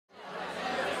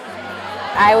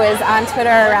I was on Twitter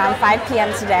around 5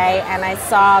 p.m. today and I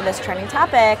saw this trending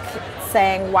topic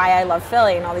saying why I love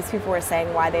Philly, and all these people were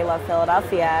saying why they love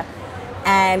Philadelphia.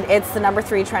 And it's the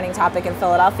 #3 trending topic in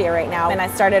Philadelphia right now. And I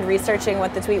started researching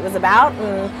what the tweet was about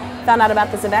and found out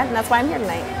about this event, and that's why I'm here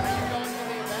tonight.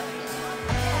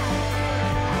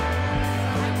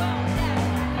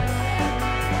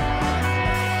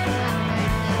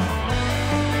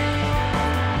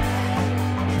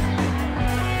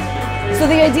 So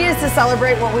the idea is to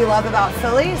celebrate what we love about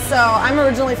Philly. So I'm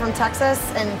originally from Texas,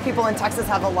 and people in Texas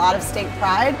have a lot of state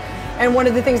pride. And one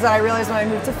of the things that I realized when I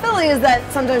moved to Philly is that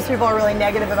sometimes people are really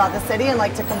negative about the city and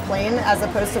like to complain as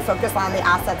opposed to focus on the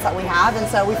assets that we have. And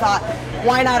so we thought,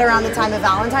 why not around the time of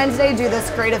Valentine's Day do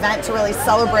this great event to really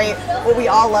celebrate what we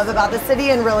all love about the city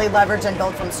and really leverage and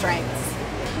build from strengths.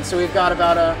 And so we've got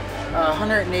about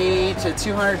 180 to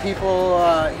 200 people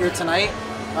here tonight.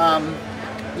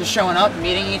 Just showing up,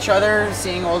 meeting each other,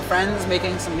 seeing old friends,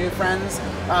 making some new friends.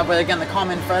 But again, the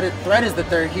common thread is that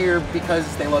they're here because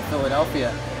they love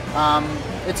Philadelphia.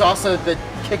 It's also the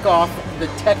kickoff, the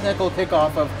technical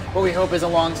kickoff of what we hope is a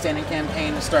long-standing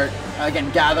campaign to start, again,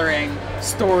 gathering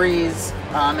stories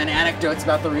and anecdotes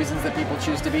about the reasons that people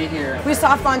choose to be here. We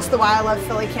soft launched the Why I Love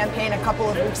Philly campaign a couple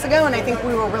of weeks ago, and I think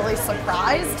we were really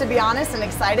surprised, to be honest, and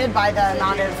excited by the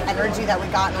amount of energy that we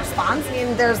got in response. I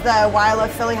mean, there's the Why I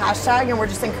Love Philly hashtag, and we're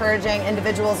just encouraging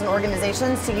individuals and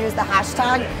organizations to use the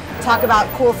hashtag, talk about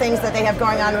cool things that they have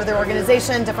going on with their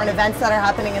organization, different events that are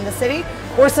happening in the city,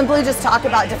 or simply just talk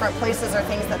about different places or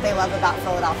things that they love about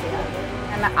Philadelphia.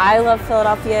 And I love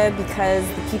Philadelphia because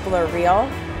the people are real,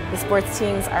 the sports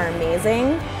teams are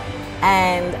amazing,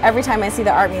 and every time I see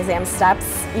the Art Museum steps,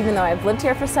 even though I've lived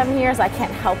here for 7 years, I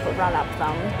can't help but run up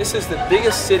them. This is the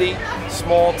biggest city,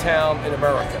 small town in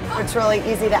America. It's really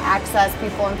easy to access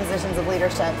people in positions of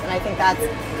leadership, and I think that's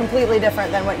completely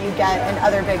different than what you get in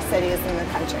other big cities in the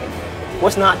country.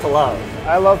 What's not to love?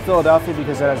 I love Philadelphia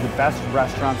because it has the best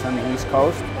restaurants on the East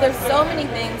Coast. There's so many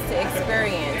things to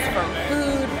experience, from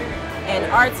food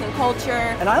and arts and culture.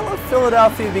 And I love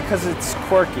Philadelphia because it's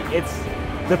quirky. It's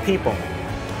the people.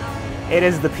 It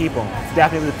is the people. It's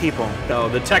definitely the people. No,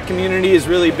 the tech community is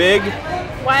really big.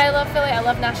 Why I love Philly, I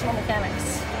love National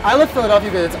Mechanics. I love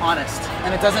Philadelphia because it's honest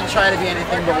and it doesn't try to be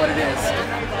anything but what it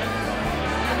is.